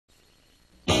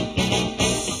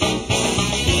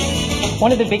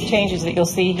One of the big changes that you'll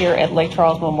see here at Lake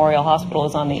Charles Memorial Hospital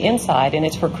is on the inside, and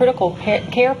it's for critical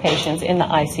care patients in the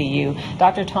ICU.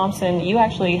 Dr. Thompson, you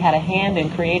actually had a hand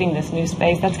in creating this new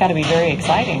space. That's got to be very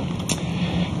exciting.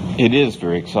 It is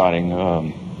very exciting.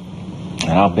 And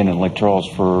I've been in Lake Charles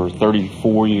for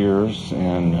 34 years,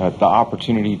 and the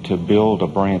opportunity to build a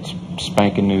brand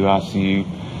spanking new ICU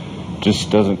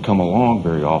just doesn't come along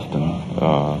very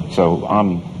often. So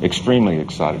I'm extremely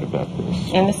excited about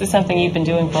this. And this is something you've been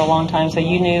doing for a long time, so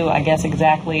you knew, I guess,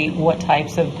 exactly what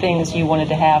types of things you wanted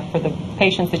to have for the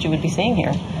patients that you would be seeing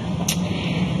here.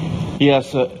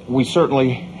 Yes, we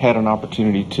certainly had an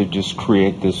opportunity to just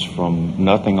create this from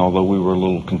nothing, although we were a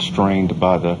little constrained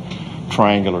by the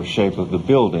triangular shape of the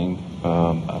building.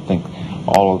 I think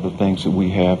all of the things that we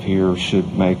have here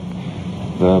should make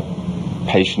the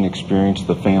patient experience,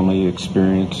 the family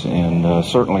experience, and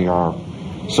certainly our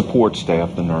support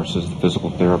staff, the nurses, the physical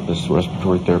therapists,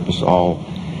 respiratory therapists, all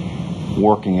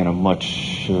working in a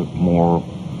much more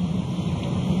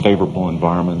favorable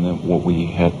environment than what we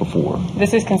had before.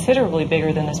 This is considerably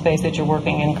bigger than the space that you're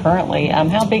working in currently.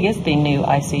 How big is the new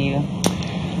ICU?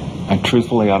 And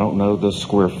truthfully, I don't know the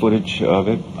square footage of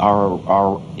it.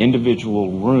 Our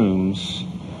individual rooms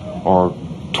are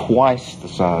twice the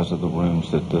size of the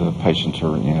rooms that the patients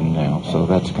are in now, so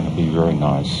that's going to be very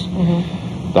nice.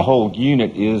 Mm-hmm. The whole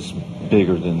unit is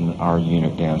bigger than our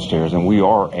unit downstairs, and we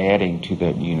are adding to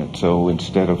that unit. So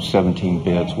instead of 17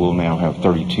 beds, we'll now have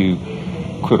 32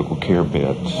 critical care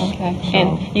beds. Okay. So,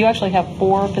 and you actually have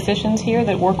 4 physicians here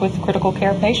that work with critical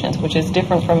care patients, which is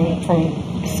different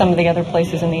from some of the other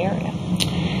places in the area.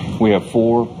 We have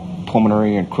 4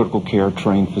 pulmonary and critical care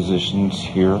trained physicians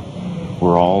here.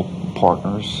 We're all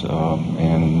partners,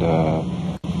 and I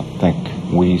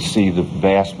think we see the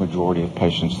vast majority of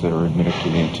patients that are admitted to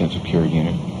the intensive care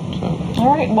unit. So.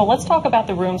 All right, well, let's talk about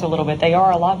the rooms a little bit. They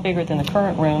are a lot bigger than the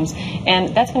current rooms,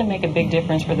 and that's going to make a big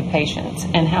difference for the patients.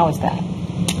 And how is that?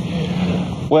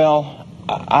 Well,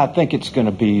 I think it's going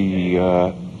to be,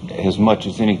 as much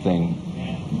as anything,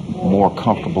 more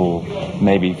comfortable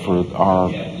maybe for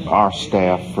our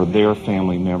staff, for their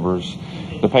family members.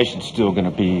 The patient's still going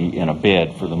to be in a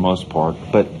bed for the most part,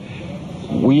 but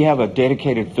we have a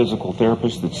dedicated physical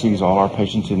therapist that sees all our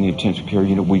patients in the intensive care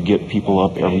unit. We get people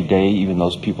up every day, even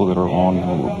those people that are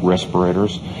on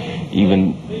respirators,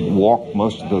 even walk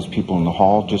most of those people in the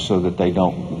hall just so that they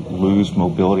don't lose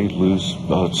mobility, lose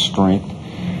strength.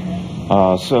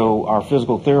 So our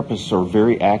physical therapists are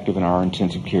very active in our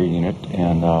intensive care unit,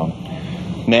 and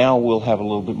now we'll have a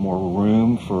little bit more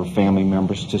room for family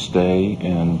members to stay,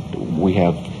 and we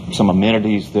have some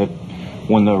amenities that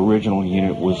when the original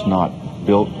unit was not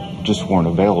built just weren't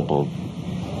available.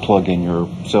 Plug in your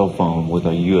cell phone with a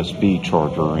USB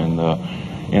charger in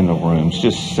the rooms,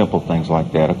 just simple things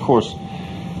like that. Of course,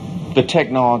 the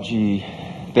technology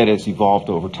that has evolved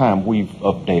over time, we've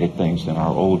updated things in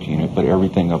our old unit, but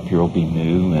everything up here will be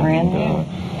new.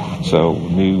 And so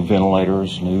new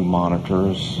ventilators, new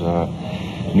monitors,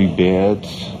 new beds.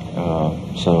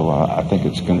 So I think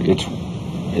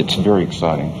it's very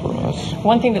exciting for us.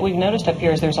 One thing that we've noticed up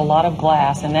here is there's a lot of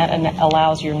glass, and that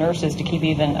allows your nurses to keep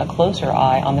even a closer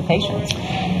eye on the patients.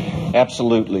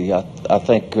 Absolutely. I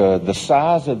think the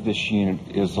size of this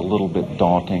unit is a little bit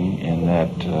daunting in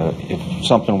that if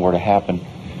something were to happen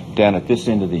down at this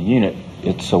end of the unit,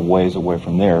 it's a ways away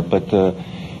from there. But the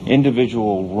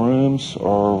individual rooms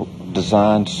are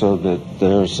designed so that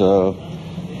there's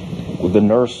the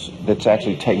nurse that's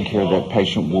actually taking care of that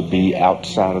patient will be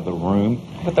outside of the room.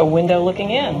 With a window looking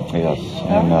in. Yes.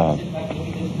 And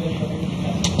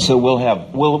so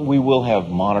we will have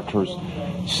monitors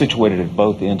situated at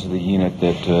both ends of the unit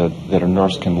that a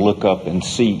nurse can look up and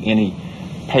see any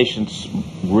patient's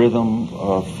rhythm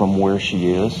from where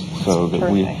she is, so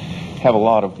that we have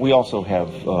we also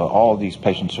have all of these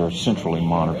patients are centrally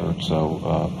monitored,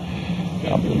 so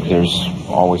there's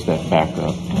always that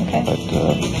backup. Okay. But,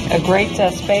 a great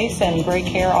space and great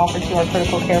care offered to our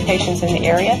critical care patients in the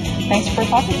area. Thanks for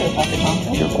talking to us, Dr.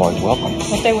 Thompson. You're quite welcome.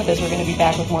 Well, stay with us. We're going to be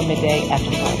back with more Midday after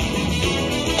the break.